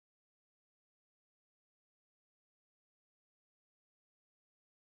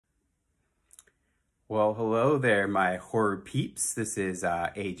Well, hello there, my horror peeps. This is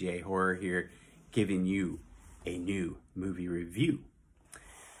AJ Horror here, giving you a new movie review.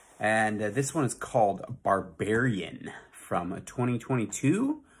 And this one is called Barbarian from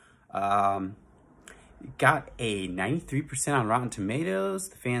 2022. Got a 93% on Rotten Tomatoes.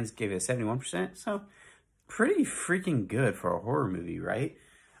 The fans gave it a 71%. So pretty freaking good for a horror movie, right?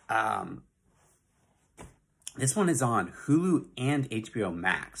 This one is on Hulu and HBO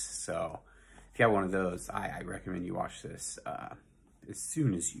Max. So if you have one of those, I recommend you watch this as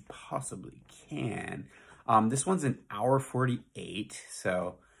soon as you possibly can. This one's an hour 48,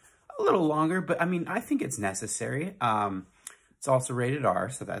 so a little longer, but I mean, I think it's necessary. It's also rated R,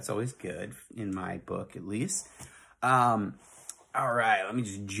 so that's always good in my book, at least. All right, let me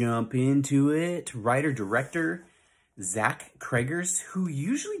just jump into it. Writer, director, Zach Cregers, who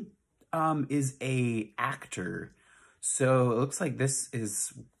usually is a actor. So it looks like this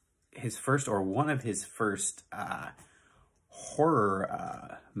is his first, or one of his first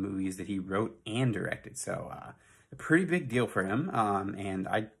horror movies that he wrote and directed. So a pretty big deal for him. And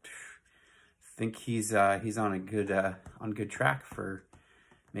I think he's on a good track for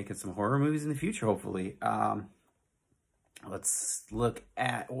making some horror movies in the future, hopefully. Let's look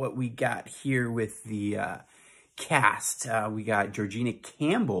at what we got here with the cast. We got Georgina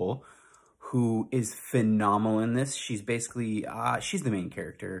Campbell, who is phenomenal in this. She's basically, she's the main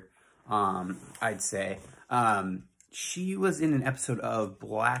character, I'd say. She was in an episode of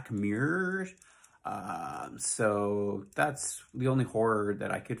Black Mirror, so that's the only horror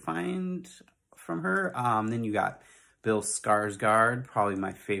that I could find from her. Then you got Bill Skarsgard, probably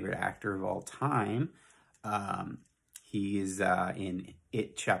my favorite actor of all time. He's in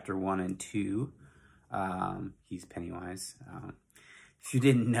It Chapter 1 and 2. He's Pennywise. If you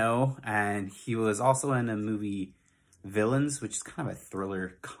didn't know, and he was also in a movie Villains, which is kind of a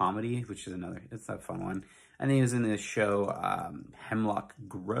thriller comedy, which is it's a fun one. And he was in this show Hemlock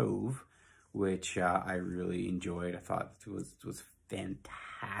Grove, which I really enjoyed. I thought it was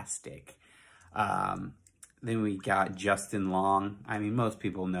fantastic. Then we got Justin Long. I mean, most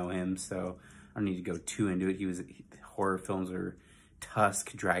people know him, so I don't need to go too into it. Horror films are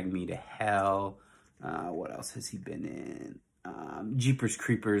Tusk, Drag Me to Hell. What else has he been in? Jeepers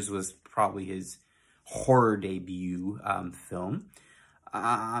Creepers was probably his horror debut film.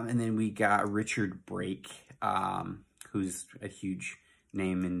 And then we got Richard Brake, who's a huge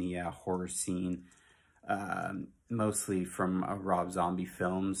name in the horror scene, mostly from Rob Zombie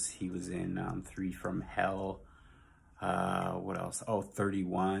films. He was in 3 from Hell. What else? Oh,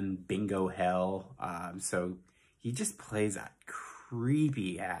 31, Bingo Hell. So he just plays a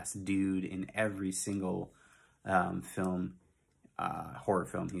creepy ass dude in every single film, horror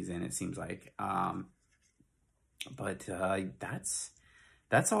film he's in, it seems like. But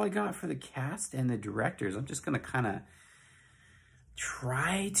that's all I got for the cast and the directors. I'm just gonna kind of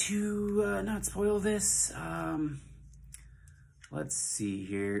try to not spoil this. Let's see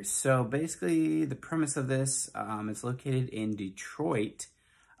here. So basically, the premise of this, it's located in Detroit,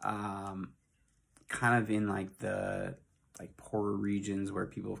 kind of in like the poorer regions where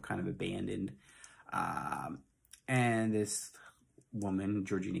people have kind of abandoned. And this woman,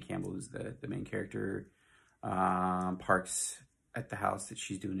 Georgina Campbell, is the main character, parks at the house that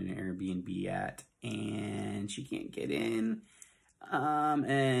she's doing an Airbnb at, and she can't get in.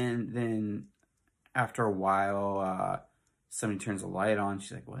 And then after a while, somebody turns a light on.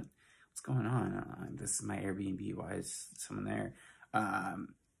 She's like, what's going on? This is my Airbnb. Why is someone there?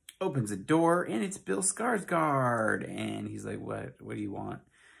 Opens the door, and it's Bill Skarsgard. And he's like, what do you want?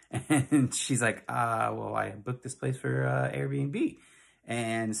 And she's like, well, I booked this place for Airbnb.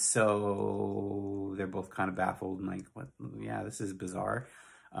 And so they're both kind of baffled and like, what? Yeah, this is bizarre.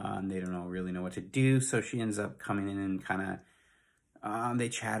 They don't really know what to do. So she ends up coming in and kind of, they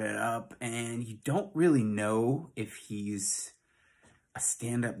chat it up, and you don't really know if he's a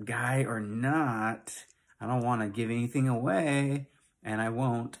stand-up guy or not. I don't want to give anything away, and I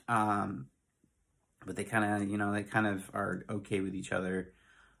won't. But they kind of, are okay with each other.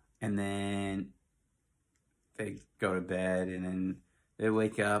 And then they go to bed, and then they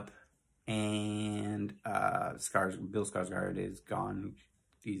wake up, and Bill Skarsgård is gone.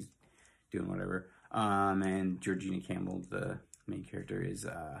 He's doing whatever. And Georgina Campbell, the main character, is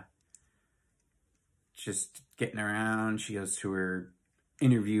just getting around. She goes to her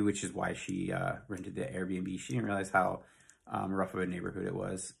interview, which is why she rented the Airbnb. She didn't realize how rough of a neighborhood it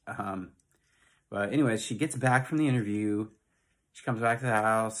was. But anyways, she gets back from the interview. She comes back to the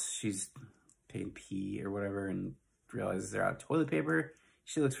house. She's taking pee or whatever and realizes they're out of toilet paper.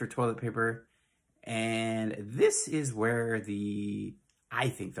 She looks for toilet paper. And this is where the I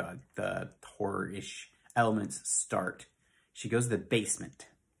think the horror-ish elements start. She goes to the basement.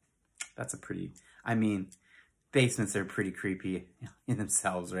 That's a pretty, I mean, basements are pretty creepy in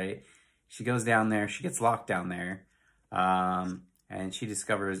themselves, right? She goes down there. She gets locked down there. And she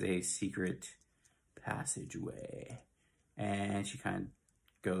discovers a secret passageway. And she kind of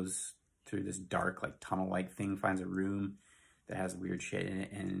goes through this dark, like, tunnel-like thing, finds a room that has weird shit in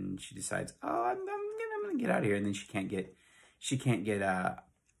it, and she decides, oh, I'm gonna get out of here. And then she can't get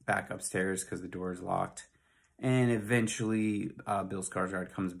back upstairs because the door is locked. And eventually, Bill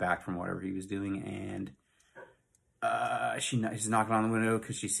Skarsgard comes back from whatever he was doing, and she's knocking on the window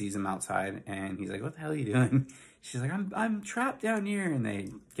because she sees him outside, and he's like, "What the hell are you doing?" She's like, "I'm trapped down here," and they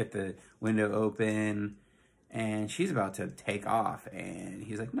get the window open, and she's about to take off, and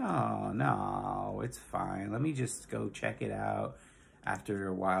he's like, "No, it's fine. Let me just go check it out." After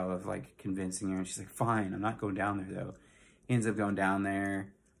a while of like convincing her, and she's like, "Fine, I'm not going down there though." He ends up going down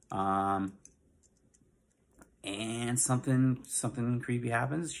there. And something creepy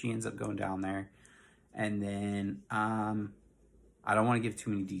happens. She ends up going down there. And then, I don't want to give too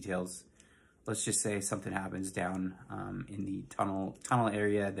many details. Let's just say something happens down in the tunnel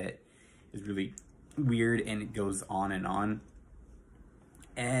area that is really weird, and it goes on and on.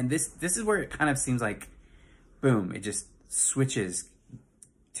 And this is where it kind of seems like, boom, it just switches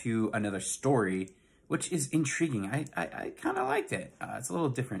to another story, which is intriguing. I kind of liked it. It's a little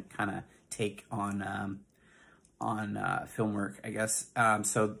different kind of take on film work, I guess.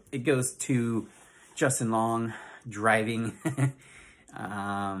 So it goes to Justin Long driving,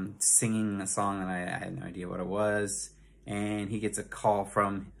 singing a song that I had no idea what it was, and he gets a call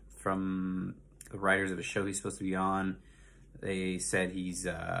from the writers of a show he's supposed to be on. They said he's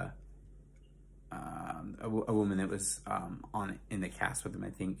a woman that was in the cast with him, I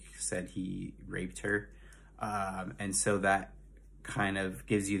think, said he raped her, and so that kind of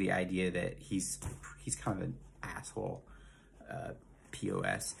gives you the idea that he's kind of an asshole,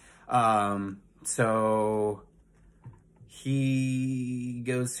 POS. So he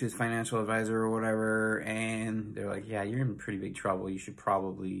goes to his financial advisor or whatever, and they're like, "Yeah, you're in pretty big trouble. You should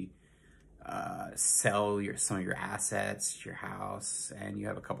probably sell some of your assets, your house, and you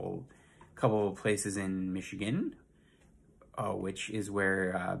have a couple places in Michigan, which is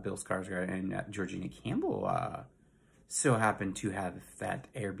where Bill Skarsgård and Georgina Campbell so happen to have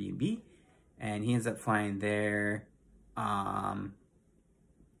that Airbnb." And he ends up flying there.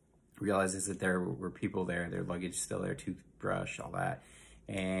 Realizes that there were people there, their luggage still there, toothbrush, all that.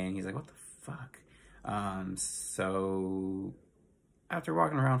 And he's like, "What the fuck?" So after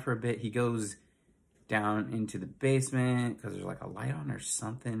walking around for a bit, he goes down into the basement because there's like a light on or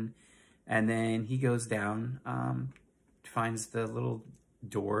something. And then he goes down, finds the little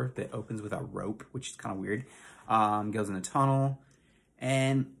door that opens with a rope, which is kind of weird. Goes in a tunnel,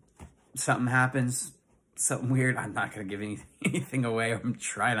 and something happens. Something weird. I'm not going to give anything away. I'm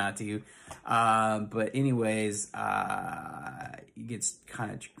trying not to. But anyways, he gets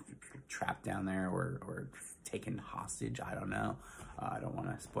kind of trapped down there or taken hostage. I don't know. I don't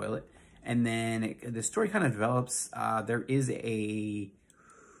want to spoil it. And then the story kind of develops. There is I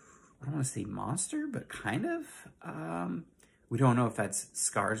don't want to say monster, but kind of. We don't know if that's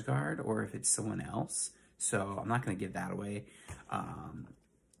Skarsgård or if it's someone else. So I'm not going to give that away.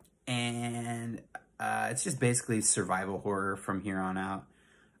 And it's just basically survival horror from here on out.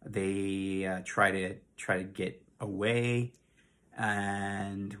 They try to get away,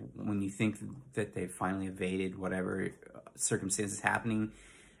 and when you think that they finally evaded whatever circumstances happening,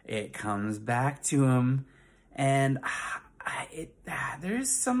 it comes back to them, and there's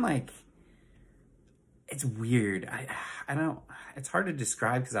some like, it's weird. I don't. It's hard to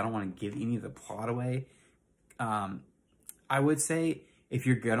describe because I don't want to give any of the plot away. I would say, if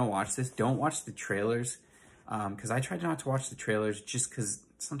you're gonna watch this, don't watch the trailers, because I tried not to watch the trailers just because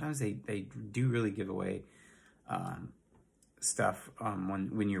sometimes they do really give away stuff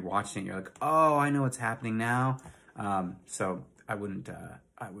when you're watching it. You're like, oh, I know what's happening now. So I wouldn't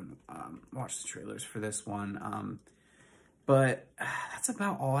watch the trailers for this one. But that's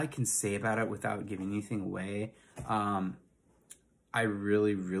about all I can say about it without giving anything away. I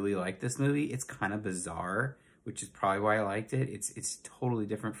really, really like this movie. It's kind of bizarre, which is probably why I liked it. It's totally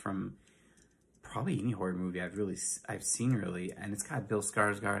different from probably any horror movie I've seen, really. And it's got Bill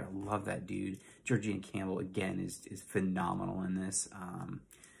Skarsgård. I love that dude. Georgina Campbell, again, is phenomenal in this.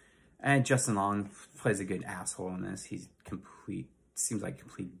 And Justin Long plays a good asshole in this. He's seems like a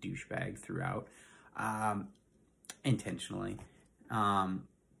complete douchebag throughout, intentionally.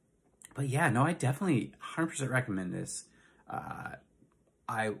 But yeah, no, I definitely 100% recommend this.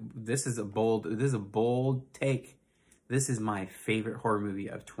 This is a bold take. This is my favorite horror movie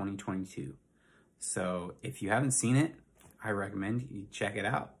of 2022. So if you haven't seen it, I recommend you check it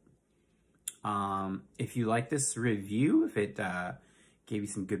out. If you like this review, if it gave you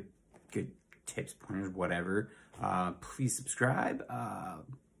some good tips, pointers, whatever, please subscribe.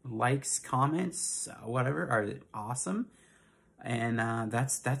 Likes, comments, whatever are awesome. And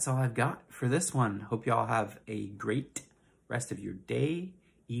that's all I've got for this one. Hope y'all have a great rest of your day,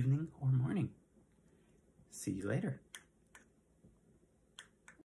 evening, or morning. See you later.